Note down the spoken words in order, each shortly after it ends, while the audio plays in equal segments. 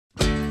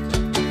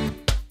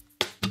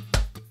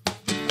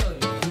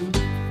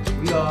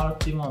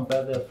Simon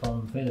Bede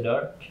from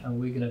Dark, and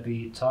we're gonna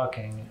be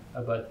talking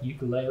about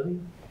ukulele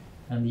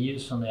and the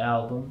use on the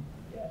album.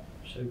 Yeah.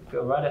 So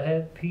go right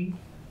ahead, Pete,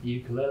 the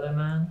ukulele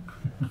man.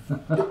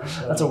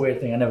 That's a weird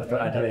thing. I never thought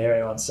I'd ever hear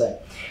anyone say.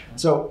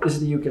 So this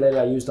is the ukulele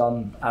I used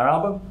on our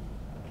album.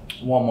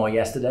 One More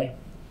Yesterday.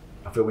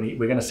 I feel we're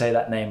going to say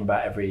that name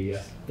about every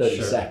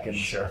 30 seconds.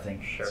 Sure, I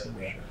think. Sure.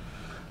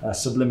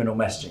 Subliminal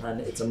messaging,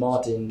 and it's a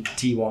Martin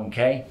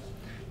T1K.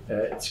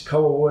 It's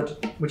koa wood,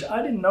 which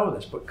I didn't know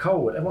this, but koa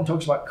wood, everyone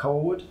talks about koa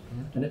wood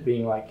and it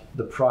being like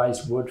the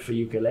prized wood for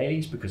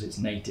ukuleles because it's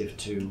native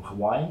to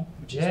Hawaii,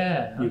 which is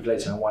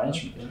ukuleles a Hawaiian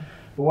instrument. Yeah.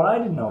 But what I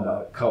didn't know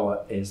about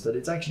koa is that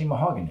it's actually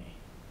mahogany.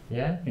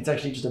 Yeah. It's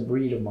actually just a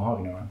breed of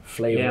mahogany or a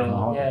flavor of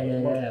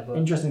mahogany. But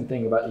interesting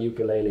thing about the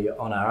ukulele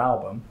on our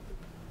album,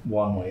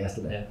 One More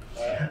Yesterday,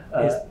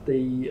 is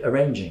the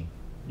arranging.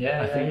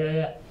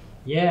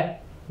 Yeah.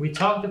 We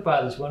talked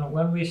about this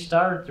when we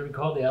started to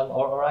record the album,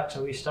 or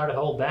actually we started a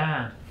whole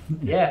band.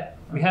 Yeah,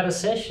 we had a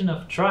session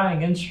of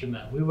trying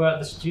instrument. We were at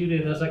the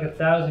studio. There's like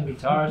 1,000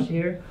 guitars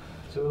here,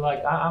 so we're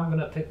like, I'm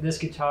gonna pick this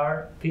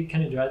guitar. Pete,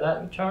 can you try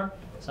that guitar?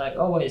 It's like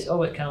always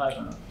kind of like,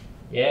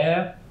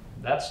 yeah,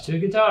 that's 2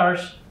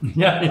 guitars.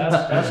 Yeah,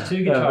 that's 2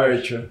 guitars. Yeah,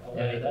 very true.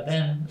 Yeah,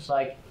 then it's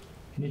like,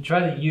 can you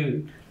try the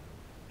uke?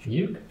 The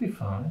uke could be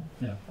fun.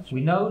 Yeah.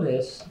 We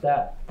noticed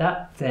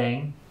that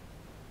thing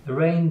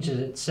arranges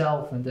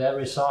itself into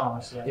every song.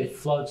 So it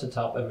floats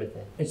atop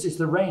everything. It's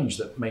the range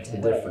that makes the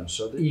difference.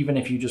 So even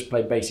if you just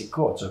play basic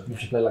chords, so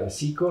if you play like a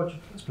C chord,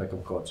 let's play a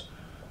couple chords.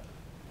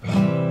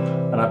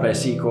 And I play a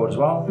C chord as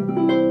well.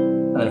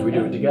 And if we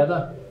do it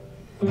together,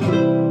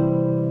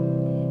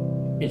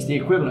 it's the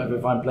equivalent of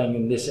if I'm playing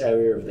in this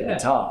area of the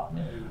guitar.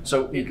 Yeah.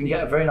 So you can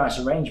get a very nice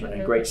arrangement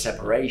and great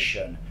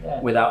separation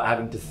without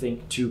having to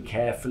think too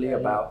carefully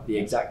about the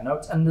exact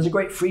notes. And there's a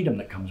great freedom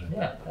that comes with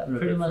that. That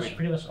pretty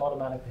much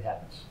automatically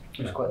happens.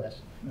 It's quite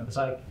nice. Yeah. It's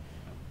like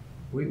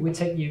we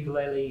take the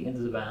ukulele into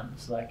the band.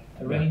 It's like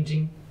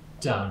arranging,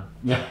 done.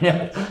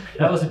 Yeah.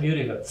 That was the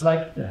beauty of it. It's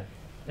like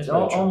it's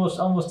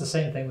almost the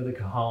same thing with the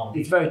cajon.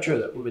 It's very true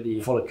that with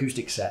the full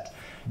acoustic set,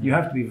 you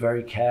have to be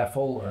very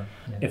careful.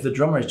 If the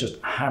drummer is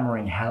just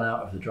hammering hell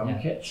out of the drum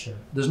kit,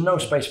 there's no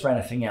space for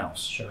anything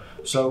else. Sure.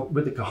 So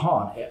with the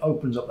cajon, it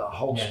opens up that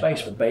whole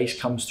space. The bass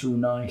comes through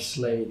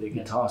nicely, the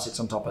guitar sits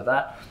on top of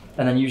that,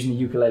 and then using the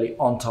ukulele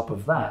on top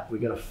of that, we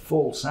get a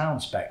full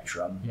sound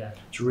spectrum. Yeah.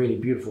 It's a really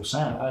beautiful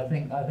sound. I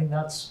think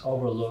that's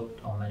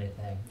overlooked on many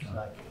things.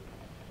 Like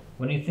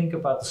when you think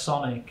about the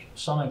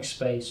sonic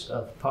space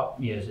of pop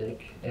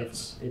music,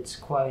 it's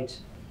quite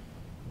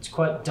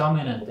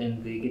dominant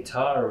in the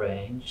guitar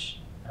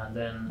range, and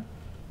then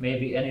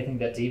maybe anything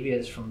that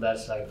deviates from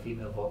that's like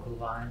female vocal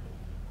line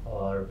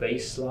or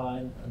bass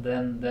line, and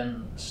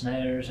then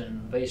snares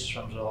and bass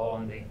drums are all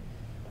in the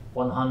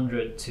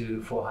 100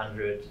 to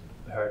 400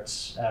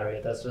 hertz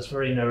area. That's just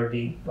very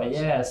nerdy, but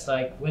it's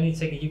like when you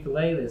take a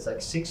ukulele, it's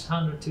like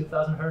 600,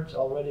 2000 hertz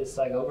already. It's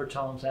like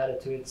overtones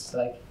added to it. It's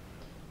like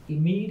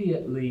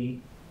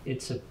immediately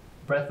it's a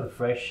breath of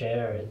fresh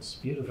air. It's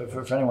beautiful.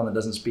 For anyone that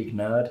doesn't speak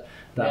nerd,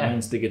 that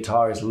means the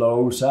guitar is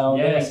low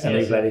sounding and the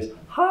ukulele is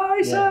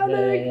high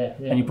sounding.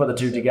 And you put the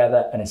two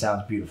together and it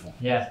sounds beautiful.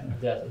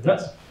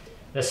 That's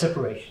the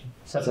separation.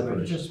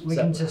 We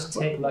can just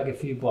take like a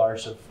few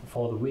bars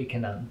for the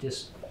weekend and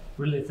just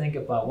really think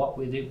about what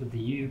we did with the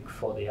uke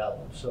for the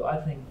album. So I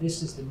think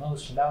this is the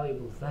most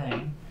valuable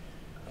thing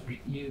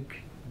uke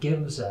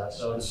gives us.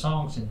 So the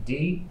song's in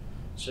D,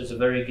 so it's a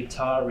very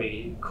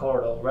guitar-y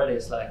chord already.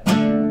 It's like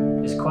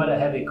it's quite a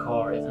heavy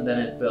chord, and then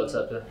it builds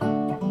up to.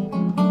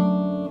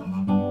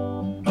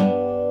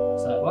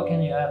 So what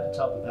can you add on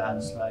top of that?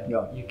 It's like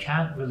you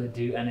can't really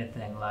do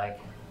anything like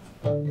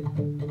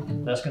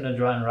that's gonna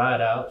drown right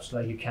out. It's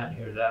like you can't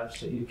hear that,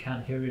 so you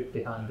can't hear it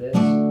behind this.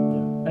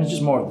 And it's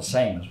just more of the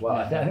same as well.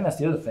 I think that's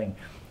the other thing.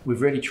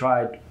 We've really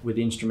tried with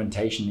the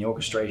instrumentation, the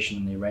orchestration,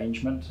 and the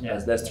arrangement.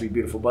 There's 3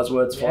 beautiful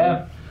buzzwords for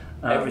them.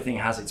 Everything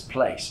has its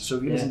place. So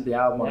if you listen to the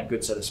album on a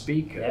good set of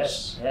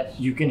speakers,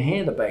 you can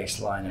hear the bass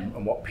line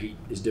and what Pete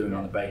is doing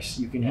on the bass.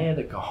 You can hear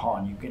the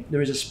cajon.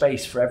 There is a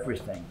space for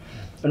everything.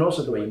 And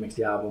also the way you mix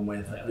the album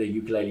with the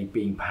ukulele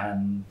being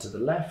panned to the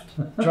left.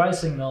 Dry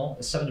signal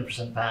is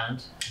 70%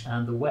 panned,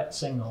 and the wet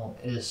signal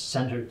is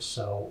centered.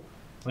 So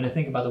when you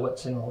think about the wet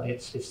signal,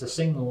 it's the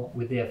signal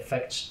with the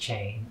effects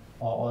chain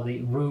or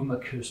the room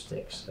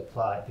acoustics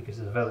applied, because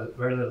there's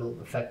very little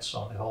effects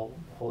on the whole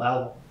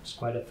album. It's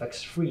quite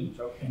effects free.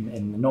 So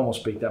in the normal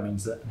speak, that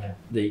means that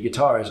the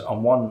guitar is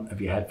on one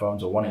of your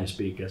headphones or one of your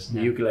speakers.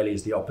 The ukulele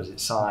is the opposite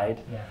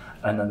side,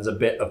 and then there's a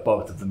bit of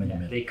both of them in the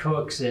middle. They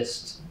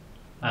coexist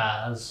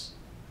as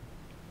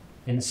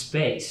in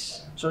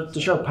space. So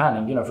to show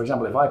panning, for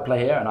example, if I play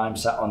here and I'm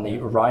sat on the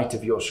right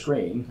of your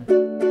screen,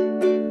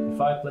 if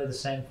I play the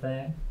same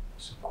thing,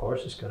 so of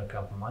course it's going to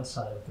come from my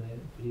side of the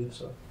video.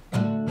 So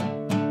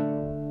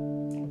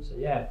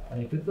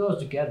when you put those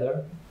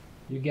together,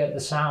 you get the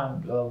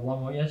sound of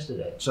One More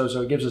Yesterday. So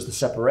it gives us the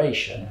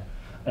separation,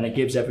 and it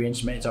gives every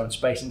instrument its own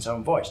space and its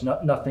own voice.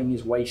 Nothing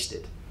is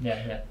wasted.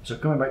 Yeah. So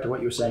coming back to what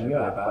you were saying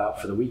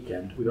about for the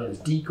weekend, we got this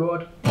D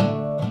chord,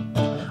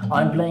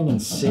 I'm playing in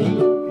C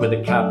with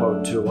a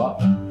capo 2 up.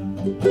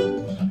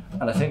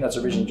 And I think that's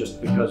originally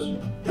just because,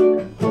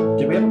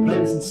 did we ever play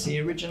this in C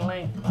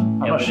originally?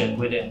 Yeah,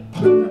 we did.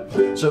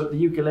 So the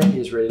ukulele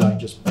is really like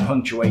just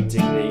punctuating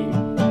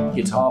the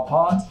guitar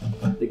part.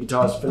 The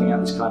guitar is filling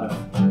out this kind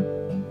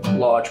of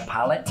large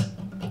palette,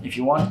 if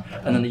you want.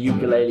 And then the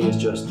ukulele is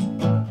just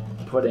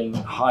putting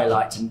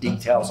highlights and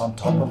details on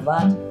top of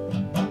that,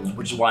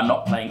 which is why I'm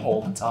not playing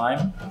all the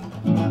time.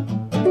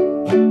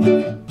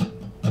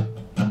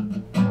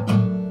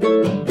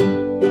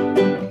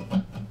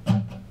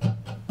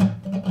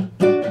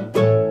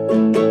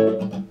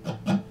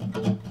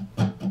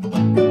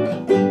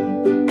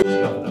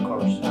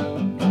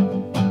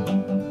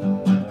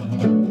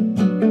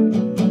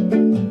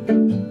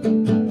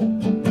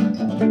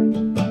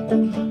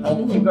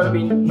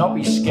 Not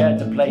be scared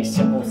to play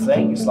simple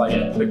things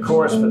like the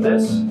chorus for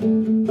this,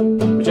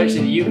 which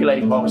actually the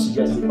ukulele part was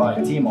suggested by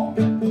Timo.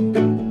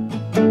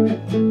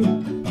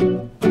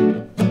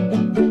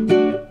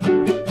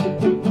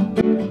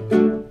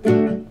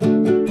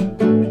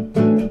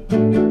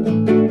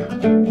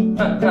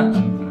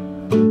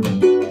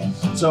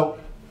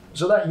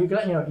 So that you've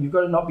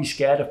got to not be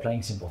scared of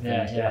playing simple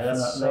things. Yeah,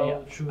 that's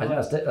so true. I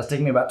think that's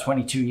taken me about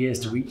 22 years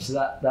to reach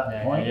that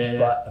point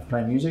of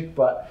playing music,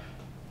 but.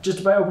 Just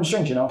to play open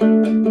strings, you know?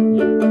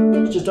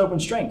 It's just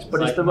open strings,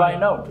 but it's the right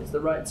note, it's the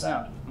right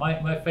sound.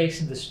 My face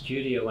in the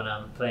studio when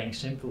I'm playing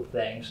simple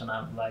things and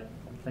I'm like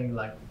thinking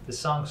like, the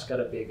song's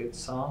gotta be a good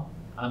song.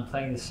 I'm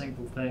playing the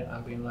simple thing,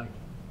 I'm being like,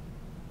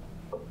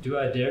 do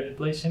I dare to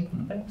play simple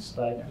things?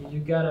 Like, you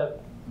gotta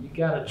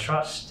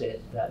trust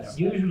it, that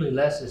usually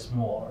less is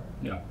more.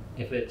 Yeah.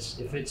 If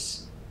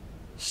it's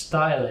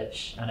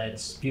stylish and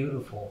it's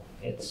beautiful,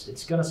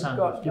 it's gonna sound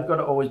good. You've got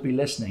to always be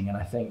listening, and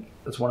I think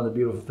that's one of the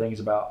beautiful things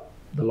about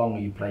the longer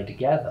you play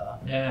together,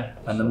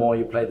 and the more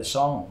you play the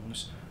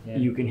songs,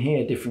 you can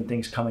hear different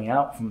things coming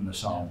out from the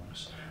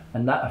songs,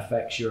 and that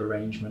affects your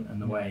arrangement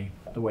and the way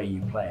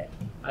you play it.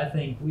 I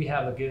think we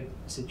have a good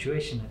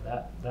situation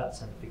in that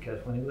sense,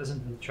 because when you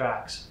listen to the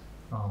tracks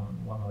from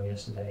One More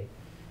Yesterday,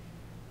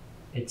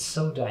 it's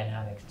so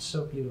dynamic, it's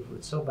so beautiful,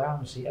 it's so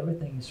bouncy,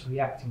 everything is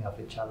reacting off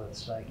each other.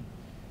 It's like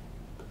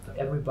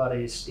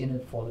everybody's in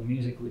it for the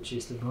music, which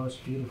is the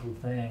most beautiful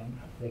thing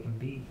they can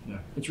be. Yeah,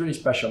 it's really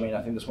special. I mean,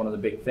 I think that's one of the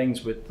big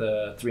things with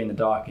Three in the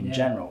Dark in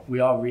general.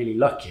 We are really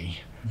lucky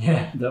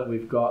that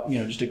we've got,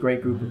 just a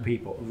great group of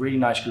people, a really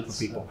nice group of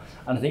people.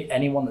 And I think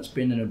anyone that's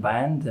been in a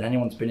band and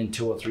anyone that's been in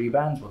 2 or 3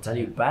 bands will tell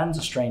you bands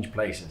are strange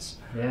places.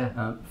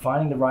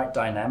 Finding the right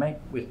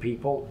dynamic with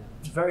people,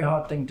 it's a very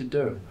hard thing to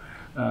do.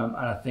 And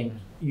I think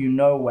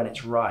when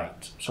it's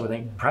right. So I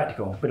think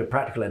a bit of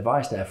practical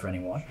advice there for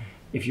anyone.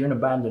 If you're in a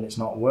band and it's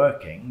not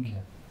working,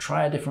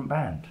 try a different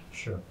band.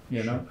 Sure.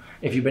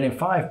 If you've been in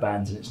 5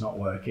 bands and it's not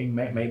working,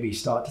 maybe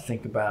start to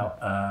think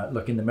about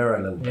look in the mirror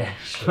a little bit.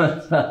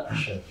 Sure.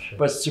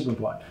 But it's super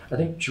important. I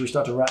think, should we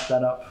start to wrap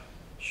that up?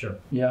 Sure.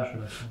 Yeah.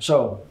 Sure.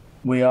 So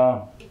we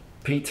are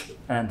Pete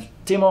and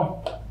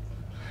Timo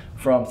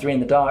from Three in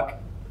the Dark.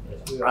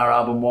 Yes, our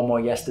album One More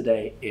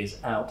Yesterday is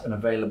out and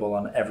available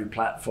on every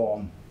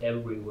platform.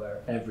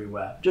 Everywhere.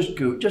 Just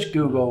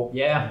Google.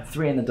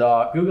 Three in the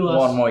Dark. Google us.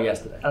 One More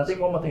Yesterday. And I think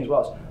one more thing as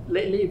well.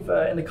 Leave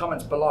in the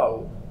comments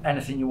below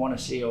anything you want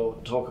to see or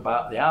talk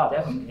about the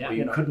album. Yeah.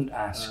 You couldn't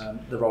ask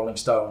the Rolling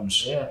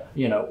Stones.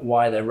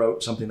 Why they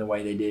wrote something the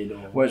way they did.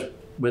 Whereas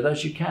with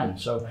us you can.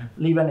 So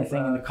leave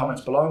anything in the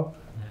comments below.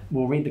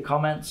 We'll read the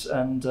comments,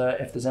 and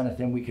if there's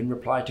anything we can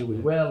reply to, we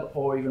will,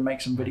 or even make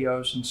some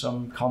videos and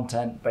some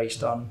content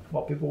based on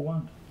what people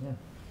want. Yeah.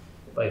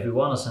 But if you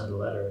want to send a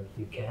letter,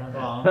 you can.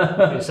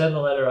 If you send a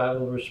letter, I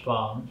will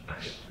respond.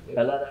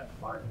 A letter.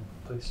 Martin,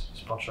 please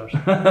sponsor us.